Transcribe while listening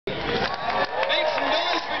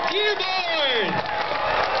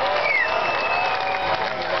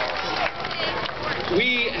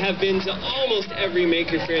have been to almost every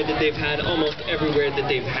Maker Faire that they've had, almost everywhere that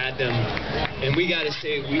they've had them. And we gotta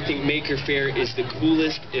say, we think Maker Faire is the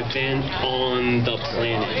coolest event on the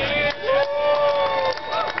planet.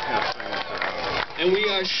 And we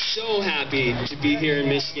are so happy to be here in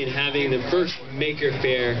Michigan having the first Maker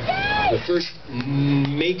Faire, the first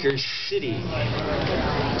Maker City.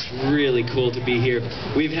 It's really cool to be here.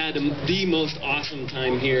 We've had the most awesome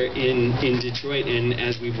time here in Detroit, and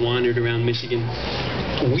as we've wandered around Michigan.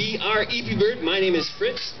 We are EP Bird. My name is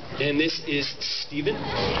Fritz, and this is Steven.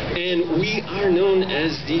 And we are known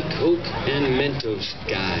as the Coke and Mentos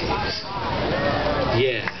guys.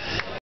 Yeah.